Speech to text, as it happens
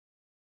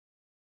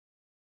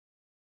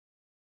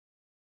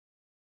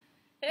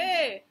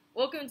Hey,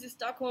 welcome to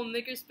Stockholm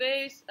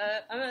Makerspace.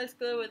 I'm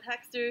Alexa with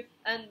Hackster,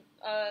 and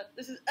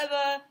this is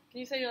Ebba. Can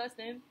you say your last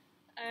name?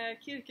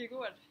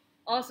 Kierkegaard.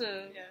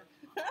 Awesome. Yeah.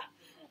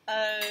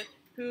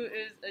 Who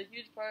is a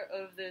huge part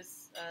of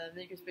this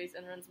makerspace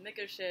and runs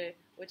Makerspace,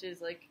 which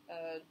is like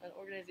an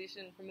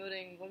organization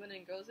promoting women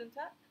and girls in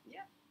tech.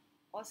 Yeah.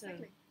 Awesome.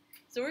 Exactly.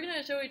 So we're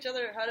gonna show each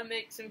other how to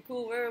make some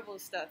cool wearable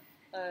stuff.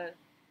 I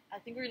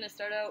think we're gonna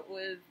start out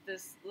with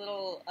this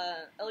little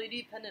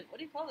LED pendant. What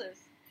do you call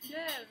this?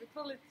 Yeah, we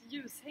call it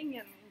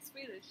Ljushängen in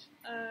Swedish.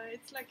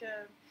 It's like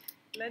a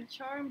LED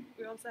charm.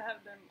 We also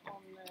have them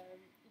on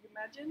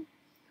Imagine.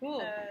 Cool.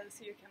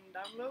 So you can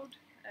download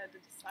the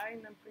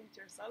design and print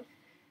yourself.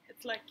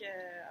 It's like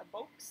a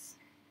box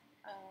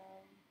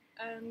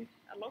and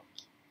a lock,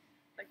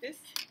 like this,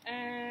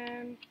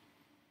 and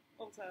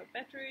also a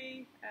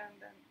battery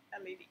and an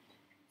LED.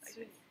 Like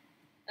this.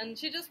 And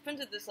she just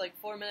printed this like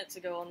 4 minutes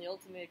ago on the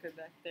Ultimaker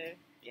back there.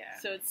 Yeah.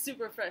 So it's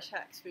super fresh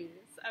hacks for you.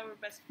 It's our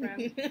best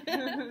friend.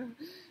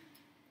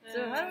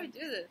 So how do we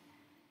do this?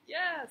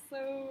 Yeah,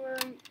 so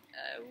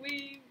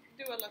we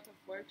do a lot of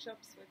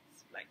workshops with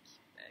like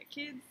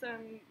kids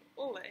and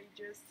all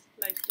ages.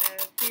 Like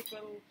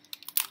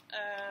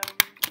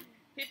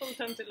people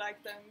tend to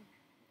like them,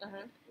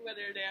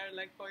 whether they are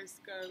like boys,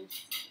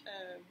 girls,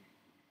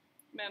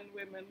 men,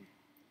 women.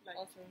 Like,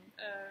 awesome.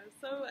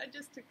 So I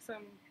just took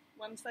some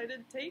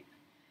one-sided tape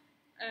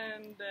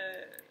and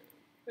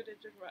put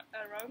it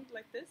around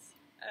like this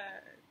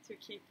to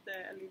keep the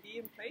LED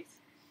in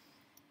place.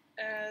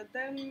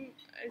 Then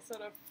I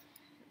sort of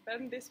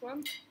bend this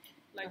one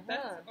like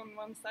that on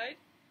one side.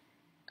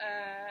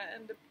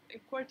 And the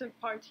important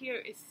part here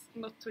is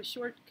not to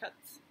shortcut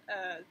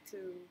so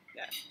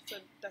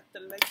that the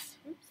legs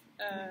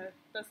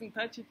doesn't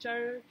touch each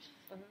other.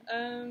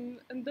 And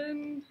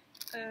then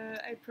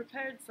I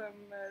prepared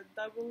some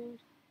double-sided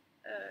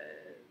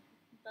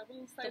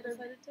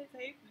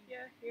tape.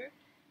 Yeah, here.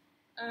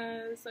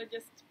 So I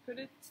just put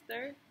it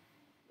there,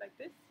 like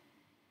this,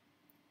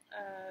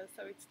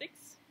 so it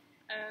sticks.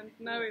 And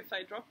now if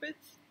I drop it,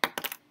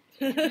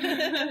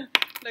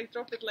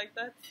 drop it like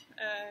that,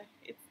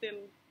 it's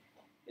still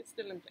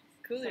in place.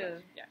 Cool,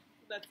 so, yeah.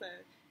 That's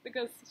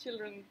because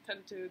children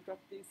tend to drop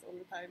these all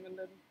the time, and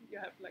then you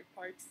have like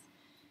parts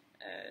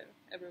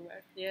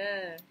everywhere.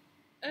 Yeah.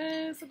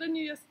 So then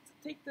you just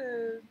take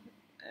the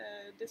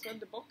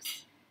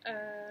box,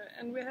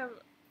 and we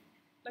have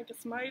like a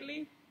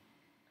smiley.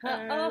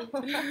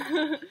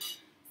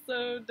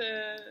 So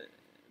the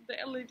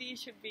LED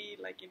should be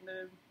like in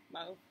the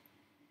mouth,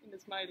 in the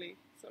smiley,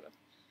 sort of.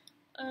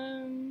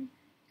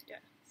 Yeah,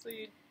 so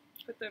you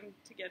put them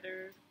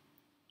together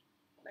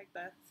like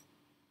that.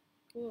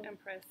 Cool. And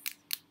press,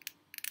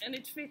 and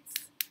it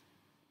fits.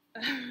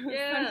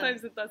 Yeah.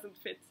 Sometimes it doesn't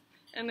fit,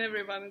 and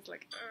everyone is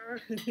like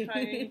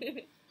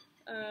trying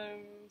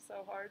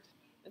so hard.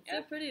 It's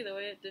so pretty the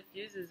way it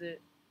diffuses it.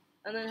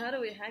 And then how do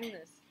we hang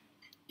this?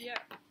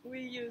 Yeah,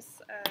 we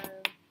use a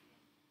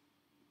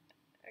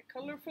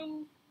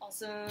colorful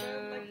awesome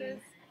like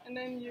this, and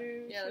then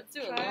you let's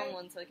do a long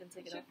one so I can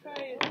take it off. You should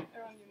try it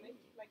around your neck,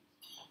 like.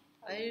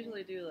 I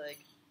usually do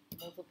like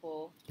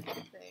multiple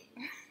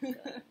things. So,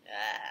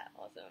 yeah,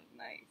 awesome.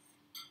 Nice.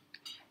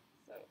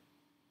 So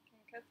can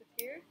cut it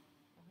here.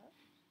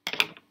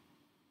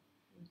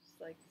 And just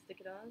like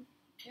stick it on.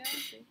 Yeah.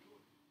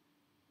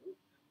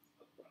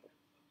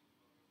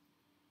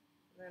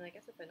 And then I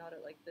guess if I knot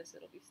it like this,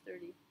 it'll be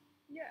sturdy.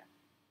 Yeah.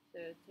 So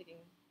taking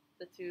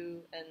the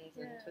two ends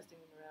and Yeah. twisting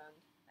them around.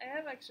 I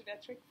have actually a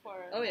trick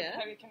for Oh, yeah?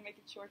 how you can make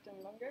it short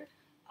and longer.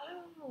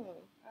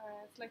 Oh.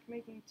 It's like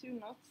making two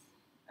knots.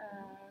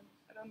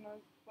 I don't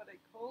know what they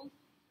called,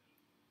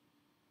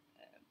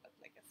 but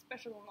like a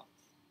special knot.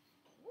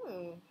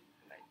 Ooh.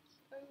 Like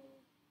this.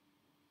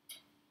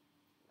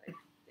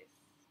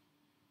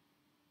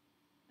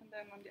 And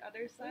then on the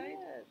other side.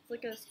 Yeah, it's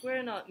like a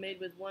square knot made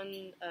with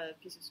one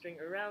piece of string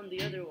around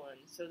the other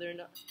one, so they're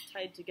not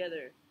tied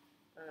together,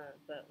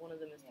 but one of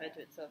them is tied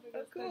to itself.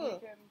 Because cool. Then you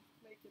can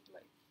make it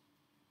like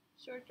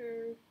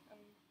shorter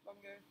and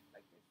longer,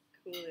 like this.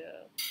 Cool,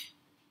 yeah.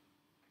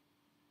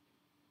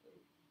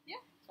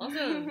 Yeah.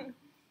 Awesome.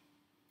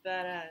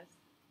 Badass.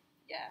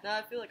 Yeah. Now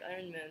I feel like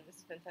Iron Man. This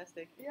is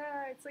fantastic.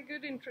 Yeah, it's a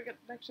good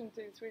introduction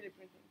to 3D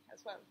printing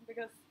as well,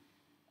 because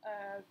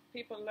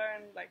people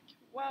learn like,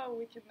 wow,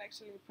 we can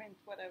actually print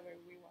whatever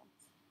we want.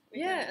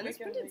 And it's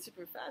printed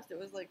super fast. It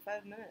was like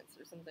 5 minutes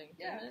or something.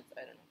 10 minutes?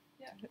 I don't know.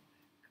 Yeah.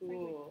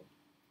 Cool.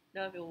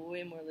 Now I feel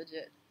way more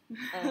legit.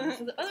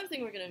 So the other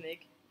thing we're going to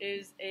make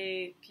is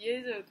a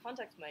piezo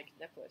contact mic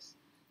necklace,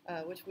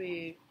 which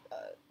we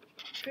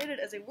created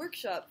as a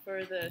workshop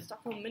for the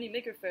Stockholm Mini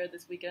Maker Fair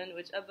this weekend,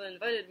 which Ebba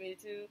invited me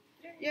to.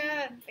 Yay.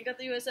 Yeah! I got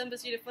the US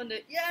Embassy to fund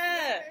it.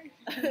 Yeah!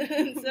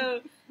 And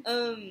so,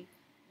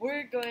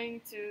 we're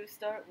going to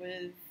start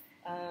with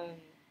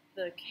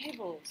the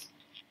cables.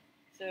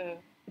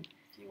 So,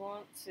 if you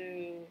want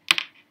to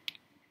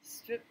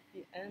strip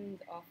the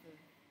end off of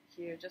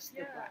here, just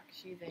the black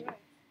sheathing. Right.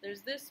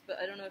 There's this, but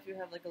I don't know if you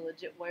have like a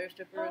legit wire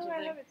stripper or something.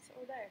 I have it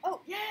over there.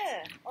 Oh,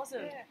 yeah!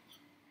 Awesome. Yeah.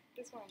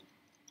 This one.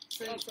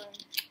 So Awesome.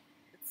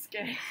 it's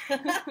scary.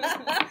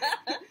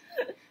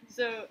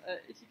 So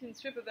if you can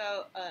strip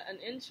about an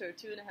inch or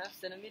 2.5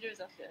 centimeters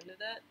off the end of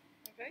that.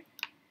 Okay.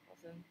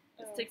 Awesome.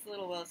 This takes a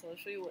little while, so I'll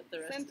show you what the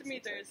rest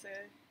centimeters, is.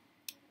 Like.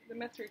 The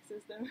metric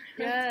system.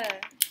 Yeah.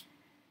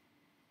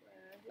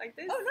 Like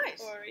this? Oh,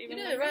 nice. Or even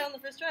you did like it right that? on the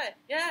first try.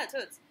 Yeah,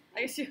 totes.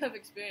 I guess you have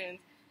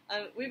experience.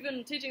 We've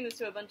been teaching this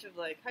to a bunch of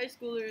like high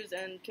schoolers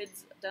and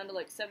kids down to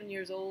like 7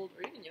 years old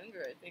or even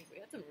younger. I think we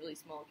had some really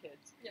small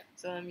kids. Yeah.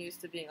 So I'm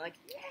used to being like,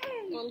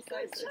 "Yay! All Good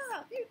sizes.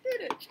 job! You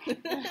did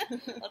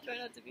it!" I'll try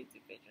not to be too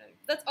patriotic.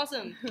 That's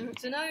awesome.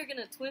 So now you're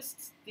gonna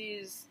twist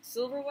these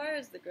silver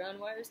wires, the ground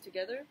wires,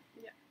 together.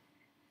 Yeah.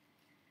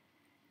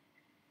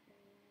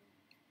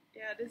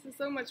 Yeah, this is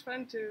so much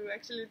fun to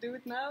actually do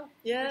it now.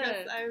 Yeah.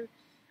 Because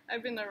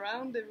I've been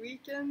around the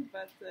weekend,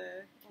 but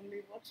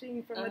only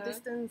watching from a Uh-huh.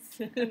 distance,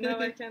 and now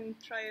I can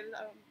try it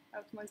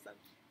out myself.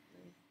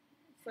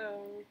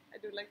 So I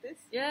do like this.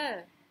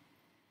 Yeah.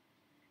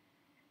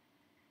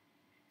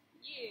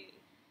 Yeah.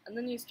 And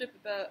then you strip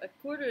about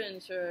 1/4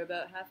 inch or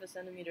about 1/2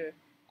 centimeter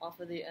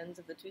off of the ends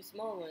of the two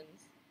small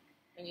ones,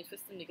 and you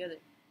twist them together.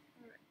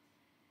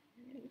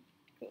 Alright.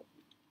 Cool.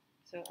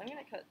 So I'm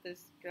gonna cut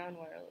this ground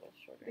wire a little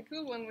shorter. The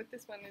cool one with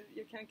this one is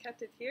you can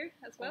cut it here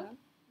as well. Uh-huh.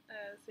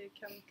 So you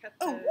can cut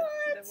Oh,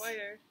 what? the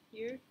wire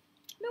here,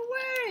 No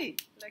way!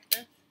 like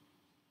that.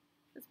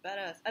 That's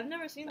badass. I've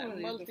never seen one of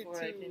these multi-tool.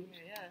 before I came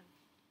here, yeah.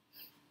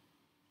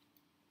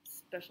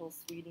 Special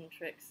Sweden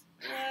tricks.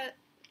 What?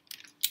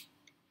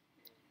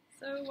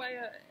 So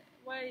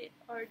why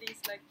are these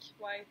like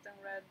white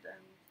and red,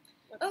 and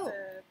what's Oh,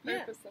 the yeah.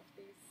 purpose of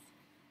these?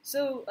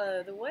 So,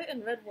 the white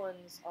and red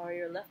ones are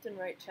your left and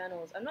right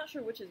channels. I'm not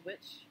sure which is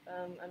which.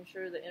 I'm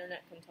sure the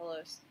internet can tell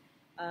us.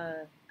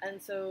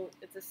 And so,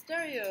 it's a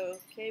stereo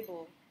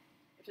cable,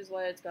 which is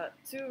why it's got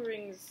 2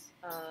 rings,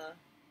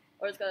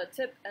 or it's got a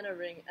tip and a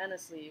ring and a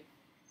sleeve.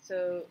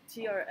 So,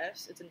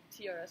 TRS, it's a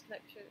TRS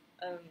connection.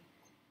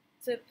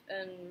 Tip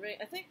and ring,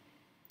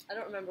 I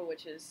don't remember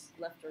which is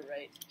left or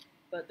right,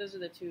 but those are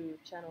the 2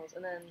 channels.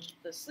 And then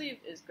the sleeve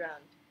is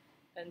ground.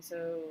 And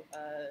so,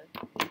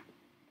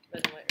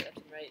 red and white, left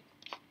and right.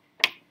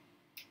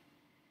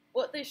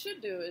 What they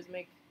should do is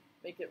make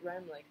it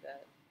rhyme like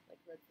that, like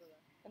red for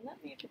left. And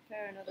let me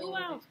prepare another Oh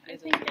one wow! of I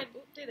these think pieces.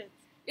 I did it.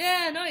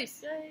 Yeah,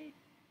 nice! Yay!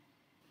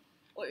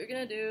 What you're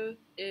gonna do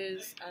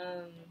is,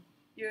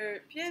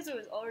 your piezo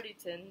is already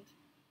tinned.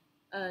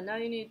 Now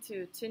you need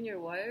to tin your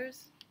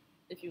wires,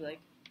 if you like,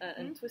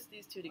 and twist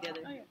these 2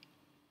 together. Oh yeah.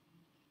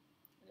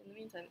 And in the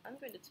meantime, I'm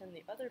going to tin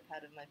the other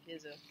pad of my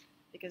piezo,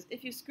 because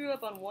if you screw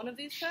up on one of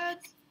these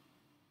pads,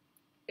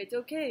 it's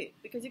okay,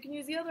 because you can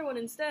use the other one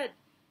instead.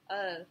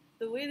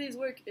 The way these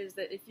work is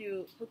that if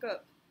you hook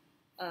up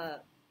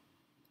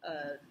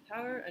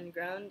power and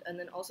ground, and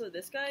then also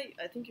this guy,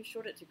 I think you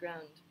short it to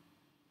ground,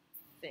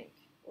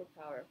 or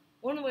power.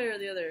 One way or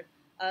the other,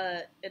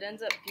 it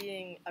ends up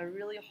being a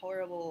really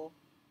horrible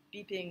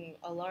beeping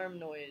alarm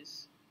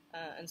noise,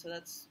 and so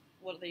that's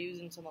what they use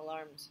in some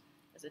alarms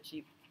as a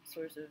cheap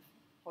source of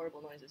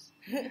horrible noises.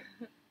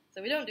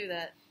 So we don't do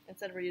that.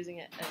 Instead, we're using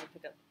it as a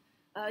pickup.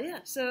 Yeah,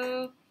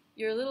 so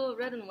your little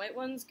red and white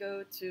ones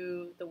go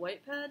to the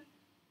white pad,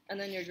 and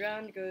then your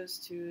ground goes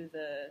to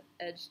the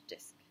edge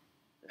disc,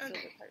 the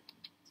silver part.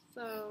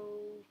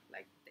 So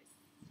like this,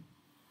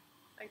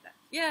 like that.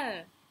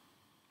 Yeah.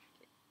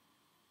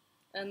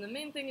 And the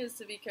main thing is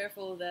to be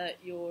careful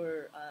that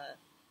your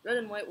red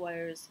and white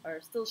wires are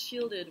still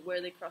shielded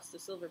where they cross the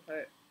silver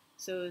part,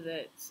 so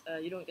that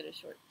you don't get a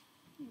short.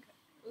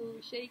 Okay.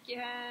 Ooh, shake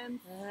your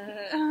hands.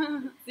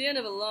 It's the end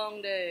of a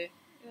long day.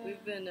 Yeah.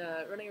 We've been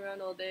running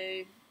around all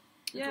day.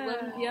 It's Yeah.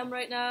 11 p.m.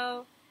 right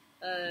now.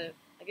 I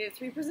gave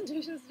 3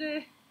 presentations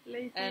today,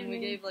 Late and we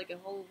evening. gave like a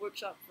whole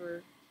workshop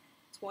for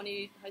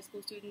 20 high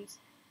school students.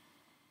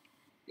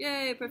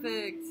 Yay,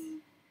 perfect!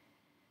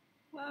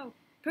 Wow.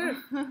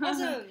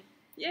 Awesome!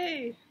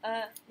 Yay!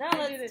 Now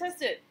I did let's it.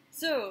 test it.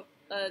 So,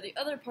 the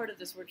other part of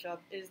this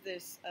workshop is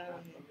this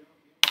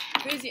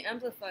crazy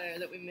amplifier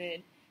that we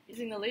made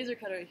using the laser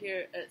cutter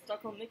here at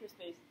Stockholm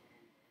Makerspace.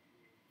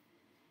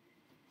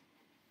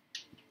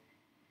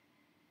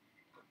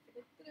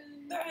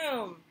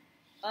 Bam!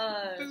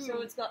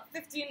 So it's got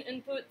 15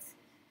 inputs.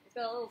 It's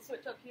got a little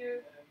switch up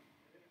here.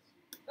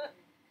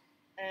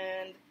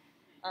 And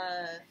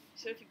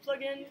so if you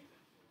plug in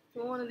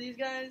to one of these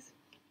guys,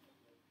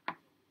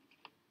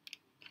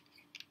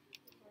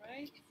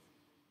 Alright.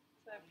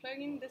 So I'm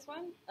plugging this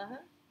one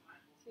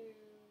to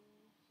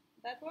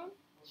that one.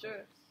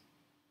 sure.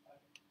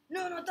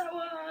 No, not that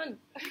one!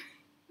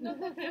 Not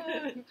that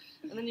one.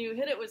 And then you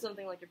hit it with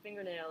something like your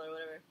fingernail or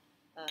whatever.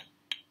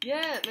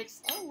 Yeah, it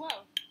makes... Oh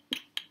wow.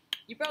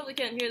 You probably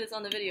can't hear this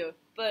on the video,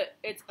 but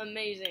it's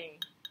amazing.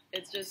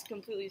 It's just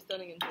completely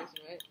stunning in person,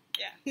 right?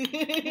 Yeah.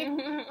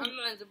 My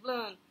minds are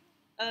blown.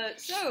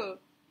 So,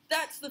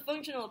 that's the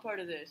functional part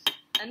of this.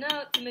 And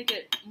now, to make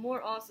it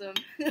more awesome,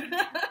 we're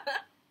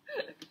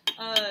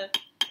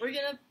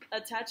gonna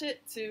attach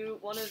it to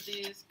one of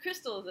these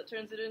crystals that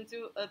turns it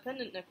into a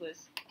pendant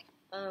necklace.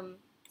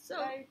 So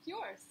like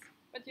yours,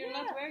 but you're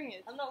not wearing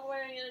it. I'm not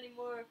wearing it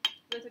anymore.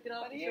 I took it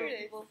off But to here show it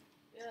is. people.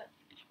 Yeah.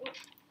 Oh.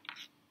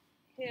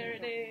 Here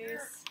it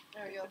is.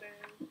 There we go.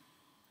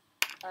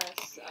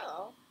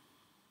 So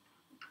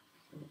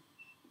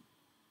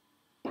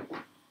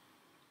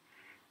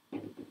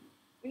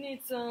we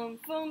need some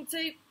foam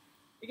tape.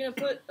 You're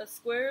gonna put a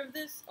square of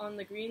this on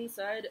the green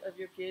side of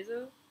your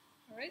piezo.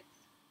 Alright.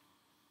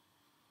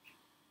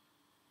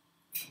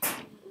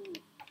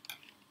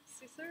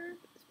 Scissor.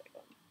 Put this back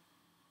on.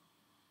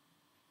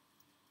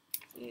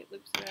 See, it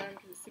loops around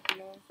because it's super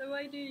long. So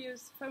why do you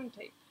use foam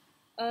tape?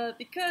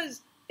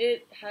 Because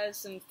it has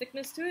some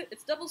thickness to it.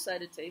 It's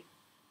double-sided tape,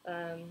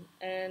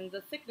 and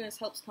the thickness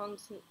helps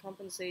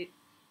compensate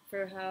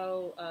for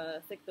how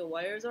thick the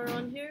wires are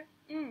on here.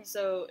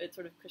 So it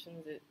sort of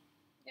cushions it.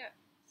 Yeah,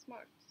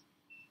 smart.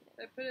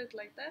 I put it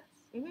like that.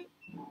 Okay.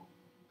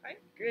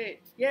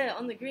 Great. Yeah,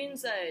 on the green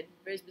side,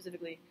 very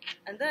specifically.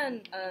 And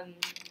then,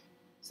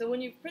 so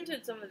when you've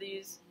printed some of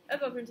these,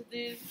 Ebba printed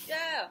these,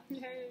 yeah!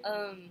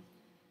 Yay.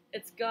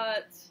 It's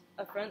got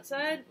a front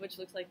side, which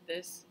looks like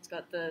this. It's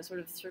got the sort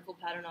of circle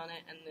pattern on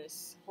it and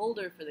this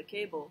holder for the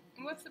cable.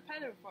 And what's the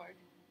pattern for?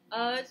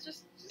 It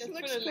just It's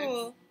looks for the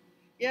cool. legs.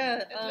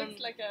 Yeah. It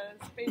looks like a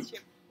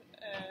spaceship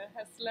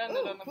has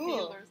landed on a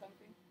field or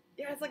something.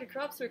 Yeah, it's like a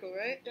crop circle,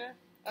 right? Yeah.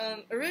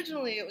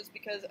 Originally, it was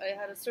because I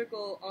had a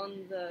circle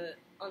on the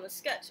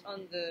sketch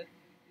on the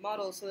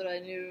model, so that I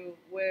knew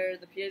where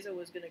the piezo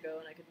was going to go,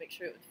 and I could make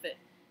sure it would fit.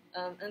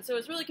 And so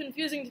it's really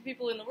confusing to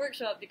people in the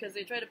workshop because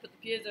they try to put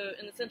the piezo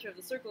in the center of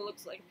the circle,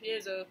 looks like a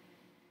piezo,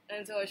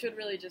 and so I should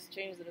really just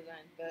change the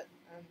design. But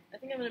I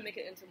think I'm going to make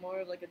it into more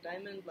of like a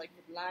diamond, like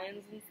with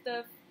lines and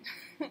stuff.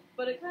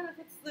 But it kind of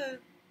fits the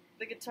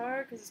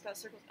guitar because it's got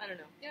circles. I don't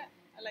know. Yeah,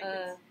 I like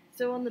this.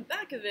 So on the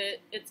back of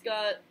it,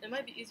 it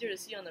might be easier to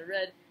see on the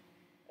red.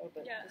 Oh,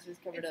 but Yeah, this is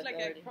covered it's up like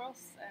already. a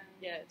cross. And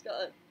Yeah, it's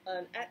got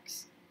an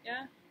X.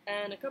 Yeah.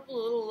 And a couple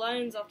of little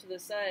lines off to the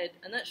side,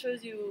 and that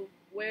shows you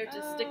where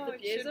to stick the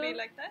piezo. It should be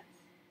like that?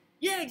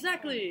 Yeah,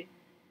 exactly.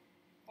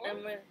 Or? And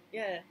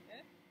yeah.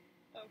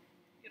 Oh,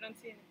 you don't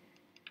see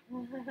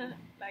anything.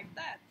 Like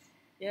that.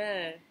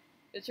 Yeah.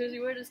 It shows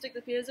you where to stick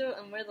the piezo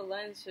and where the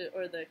lines should,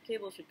 or the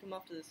cable should come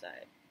off to the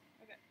side.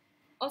 Okay.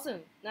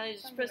 Awesome. Now you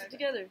just Something press like it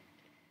together.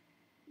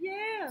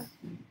 Yeah.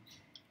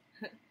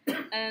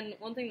 And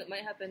one thing that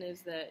might happen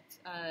is that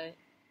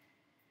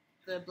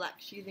the black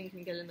sheathing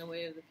can get in the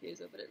way of the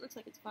piezo, but it looks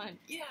like it's fine.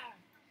 Yeah.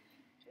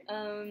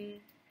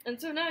 And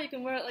so now you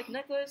can wear it like a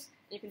necklace.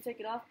 You can take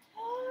it off.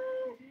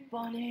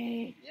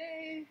 Bunny.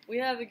 Yay. We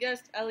have a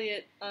guest,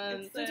 Elliot.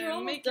 It's Since we're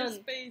almost done.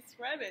 Makerspace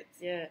rabbit.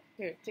 Yeah.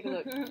 Here, take a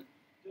look. Do they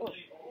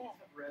always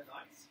have red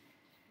eyes?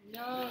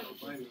 No,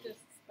 this is just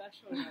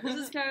special. This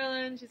is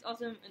Carolyn. She's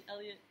awesome, and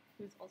Elliot,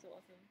 who's also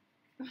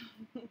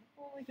awesome.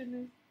 Oh my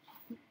goodness.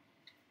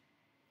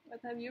 What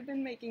have you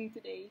been making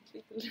today,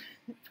 little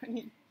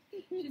bunny?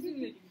 She's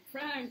been making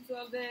pranks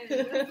all day.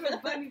 That's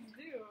what bunnies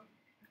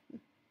do.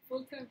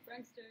 Full-time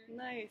prankster.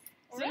 Nice.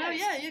 So now,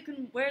 yeah, you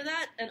can wear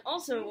that. And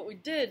also, what we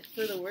did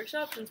for the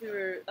workshop, since we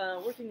were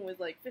working with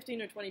like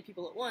 15 or 20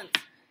 people at once,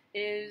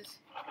 is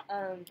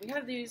we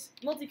have these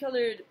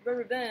multicolored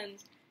rubber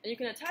bands, and you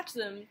can attach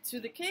them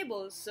to the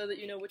cables so that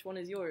you know which one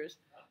is yours,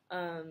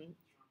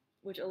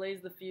 which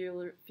allays the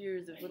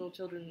fears of little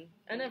children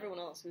and everyone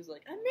else who's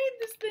like, I made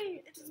this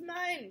thing, it is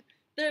mine.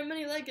 There are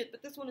many like it,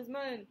 but this one is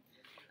mine.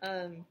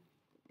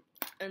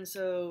 And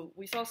so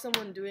we saw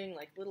someone doing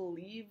like little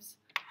leaves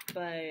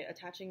by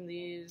attaching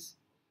these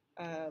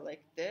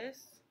like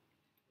this.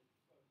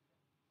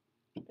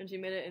 And she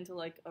made it into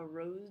like a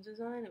rose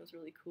design. It was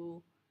really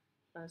cool.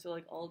 So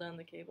like all down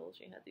the cable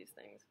she had these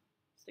things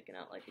sticking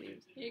out like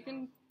leaves. You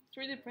can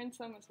 3D print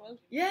some as well.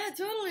 Yeah,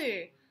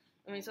 totally!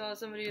 And we saw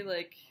somebody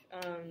like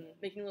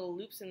making little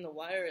loops in the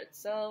wire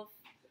itself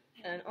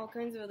and all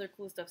kinds of other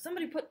cool stuff.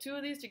 Somebody put two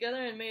of these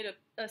together and made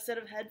a set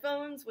of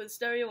headphones with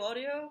stereo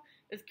audio.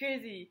 It's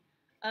crazy.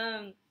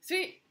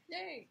 Sweet!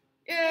 Yay!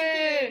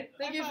 Yay!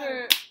 Thank you High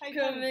for five.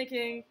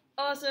 co-making.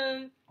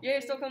 Awesome! Yay,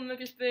 Stockholm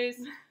Makerspace.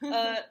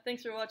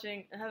 Thanks for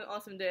watching and have an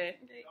awesome day.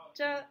 Okay.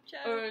 Ciao!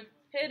 Ciao. Or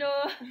hey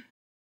då!